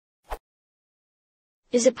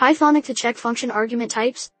Is it Pythonic to check function argument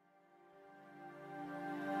types?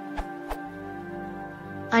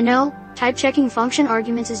 I know, type checking function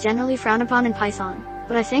arguments is generally frowned upon in Python,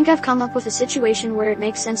 but I think I've come up with a situation where it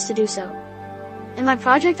makes sense to do so. In my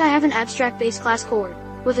project I have an abstract base class coord,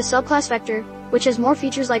 with a subclass vector, which has more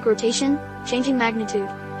features like rotation, changing magnitude,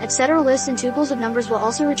 etc. Lists and tuples of numbers will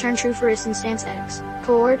also return true for its instance x.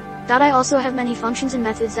 Coord. I also have many functions and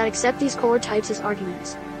methods that accept these coord types as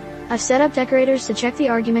arguments. I've set up decorators to check the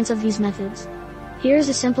arguments of these methods. Here is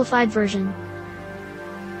a simplified version.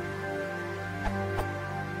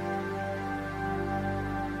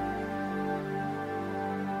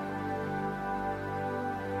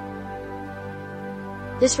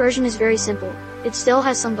 This version is very simple. It still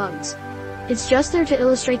has some bugs. It's just there to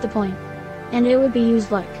illustrate the point. And it would be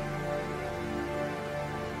used like.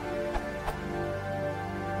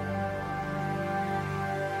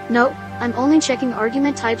 Nope, I'm only checking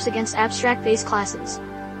argument types against abstract base classes.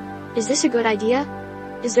 Is this a good idea?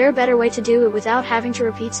 Is there a better way to do it without having to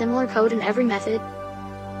repeat similar code in every method?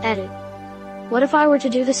 Edit. What if I were to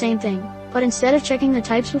do the same thing, but instead of checking the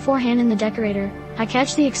types beforehand in the decorator, I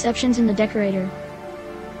catch the exceptions in the decorator?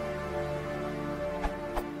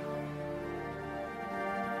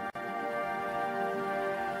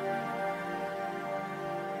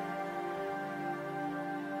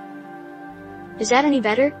 Is that any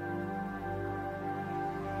better?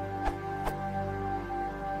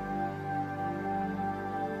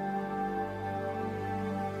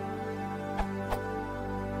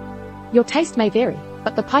 Your taste may vary,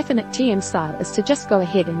 but the Pythonic TM style is to just go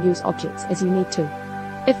ahead and use objects as you need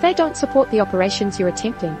to. If they don't support the operations you're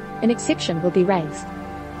attempting, an exception will be raised.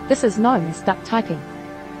 This is known as duck typing.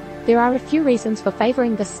 There are a few reasons for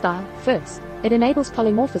favoring this style. First, it enables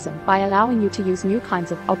polymorphism by allowing you to use new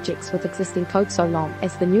kinds of objects with existing code so long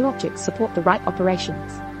as the new objects support the right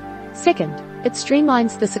operations. Second, it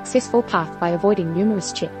streamlines the successful path by avoiding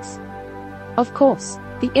numerous checks. Of course,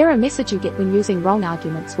 the error message you get when using wrong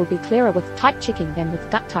arguments will be clearer with type checking than with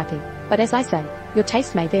duck typing, but as I say, your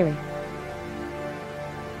taste may vary.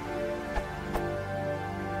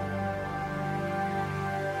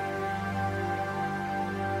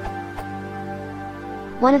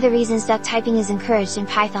 One of the reasons duck typing is encouraged in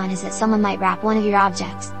Python is that someone might wrap one of your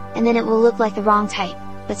objects, and then it will look like the wrong type,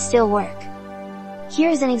 but still work.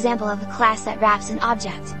 Here is an example of a class that wraps an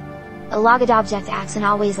object. A logged object acts in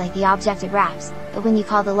all ways like the object it wraps, but when you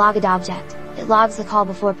call the logged object, it logs the call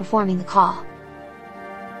before performing the call.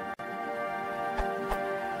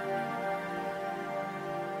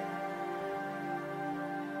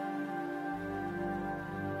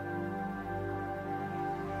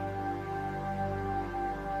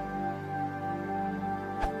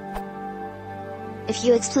 If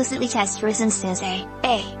you explicitly test for its instance A,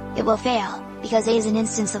 it will fail, because A is an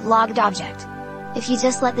instance of logged object. If you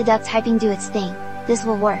just let the duck typing do its thing, this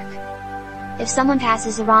will work. If someone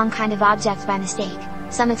passes the wrong kind of object by mistake,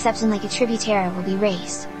 some exception like attribute error will be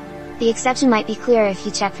raised. The exception might be clearer if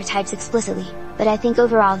you check for types explicitly, but I think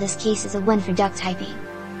overall this case is a win for duck typing.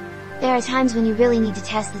 There are times when you really need to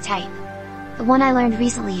test the type. The one I learned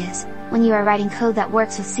recently is, when you are writing code that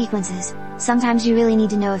works with sequences, sometimes you really need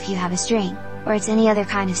to know if you have a string, or it's any other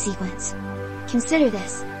kind of sequence. Consider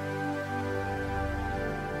this.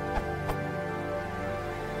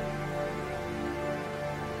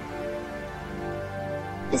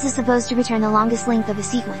 This is supposed to return the longest length of a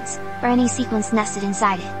sequence, or any sequence nested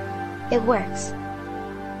inside it. It works.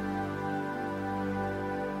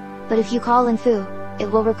 But if you call in foo, it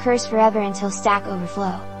will recurse forever until Stack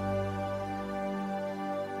Overflow.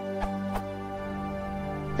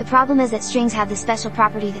 The problem is that strings have the special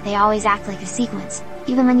property that they always act like a sequence,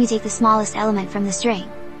 even when you take the smallest element from the string.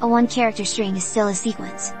 A one-character string is still a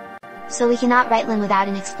sequence. So we cannot write len without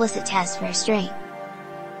an explicit test for a string.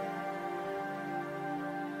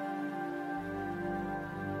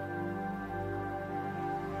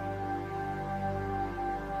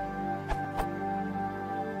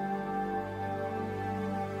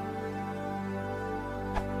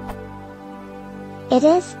 It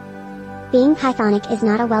is. Being Pythonic is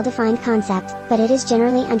not a well-defined concept, but it is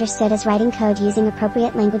generally understood as writing code using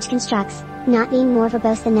appropriate language constructs, not being more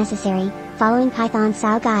verbose than necessary, following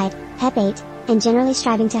Python-style guide, PEP 8, and generally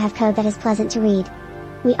striving to have code that is pleasant to read.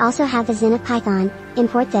 We also have the Zen of Python,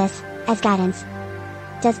 import this, as guidance.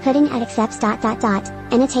 Does putting at accepts ...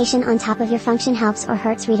 annotation on top of your function helps or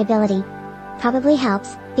hurts readability? Probably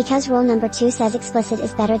helps, because rule number 2 says explicit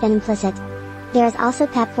is better than implicit. There is also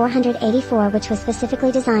PEP 484 which was specifically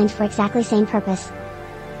designed for exactly same purpose.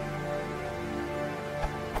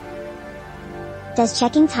 Does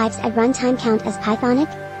checking types at runtime count as Pythonic?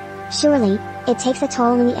 Surely, It takes a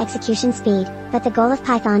toll on the execution speed, but the goal of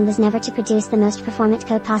Python was never to produce the most performant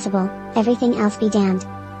code possible, everything else be damned.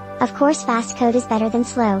 Of course fast code is better than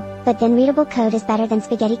slow, but then readable code is better than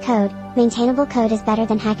spaghetti code, maintainable code is better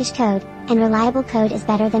than hackish code, and reliable code is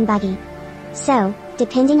better than buggy. So,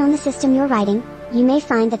 depending on the system you're writing, you may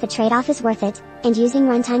find that the trade-off is worth it, and using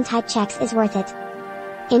runtime type checks is worth it.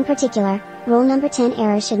 In particular, rule number 10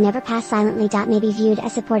 errors should never pass silently. May be viewed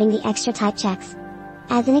as supporting the extra type checks.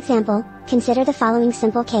 As an example, consider the following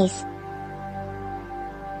simple case.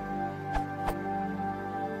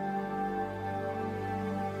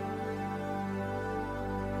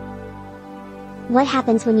 What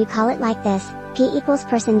happens when you call it like this, p equals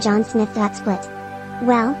person John Smith.split?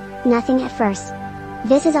 Well, nothing at first.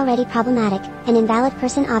 This is already problematic, an invalid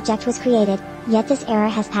person object was created, yet this error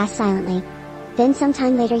has passed silently. Then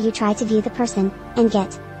sometime later you try to view the person, and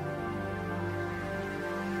get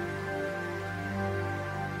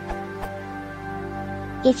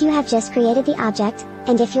if you have just created the object,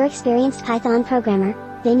 and if you're experienced Python programmer,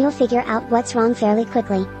 then you'll figure out what's wrong fairly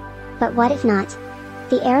quickly. But what if not?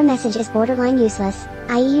 The error message is borderline useless,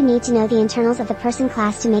 i.e. you need to know the internals of the person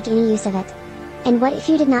class to make any use of it. And what if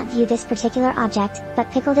you did not view this particular object,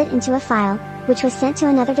 but pickled it into a file, which was sent to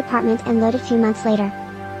another department and loaded a few months later?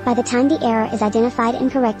 By the time the error is identified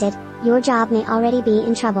and corrected, your job may already be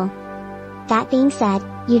in trouble. That being said,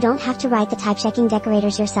 you don't have to write the type checking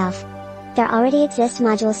decorators yourself. There already exist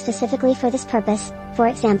modules specifically for this purpose, for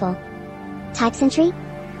example, typesentry,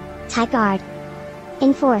 typeguard,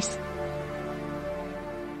 enforce.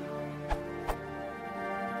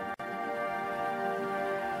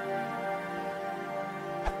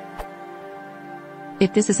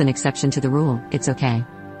 If this is an exception to the rule, it's okay.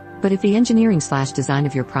 But if the engineering/design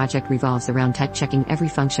of your project revolves around type checking every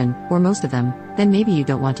function, or most of them, then maybe you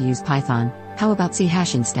don't want to use Python. How about C#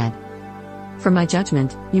 instead? From my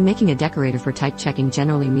judgment, you making a decorator for type checking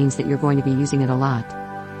generally means that you're going to be using it a lot.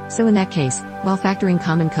 So in that case, while factoring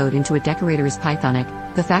common code into a decorator is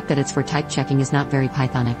Pythonic, the fact that it's for type checking is not very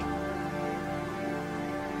Pythonic.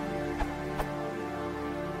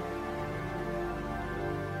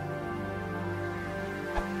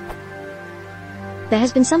 There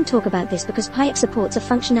has been some talk about this because Py supports a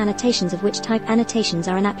function annotations of which type annotations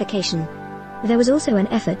are an application. There was also an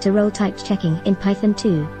effort to roll type checking in Python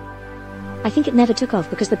too. I think it never took off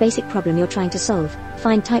because the basic problem you're trying to solve,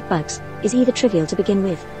 find type bugs, is either trivial to begin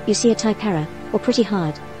with, you see a type error, or pretty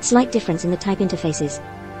hard, slight difference in the type interfaces.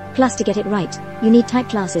 Plus to get it right, you need type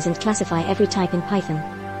classes and classify every type in Python.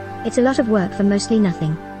 It's a lot of work for mostly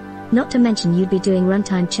nothing. Not to mention you'd be doing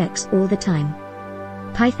runtime checks all the time.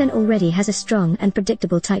 Python already has a strong and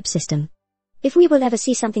predictable type system. If we will ever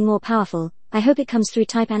see something more powerful, I hope it comes through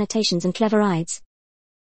type annotations and clever IDEs.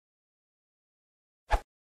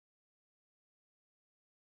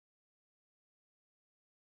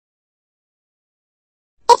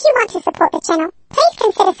 If you want to support the channel, please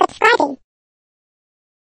consider subscribing.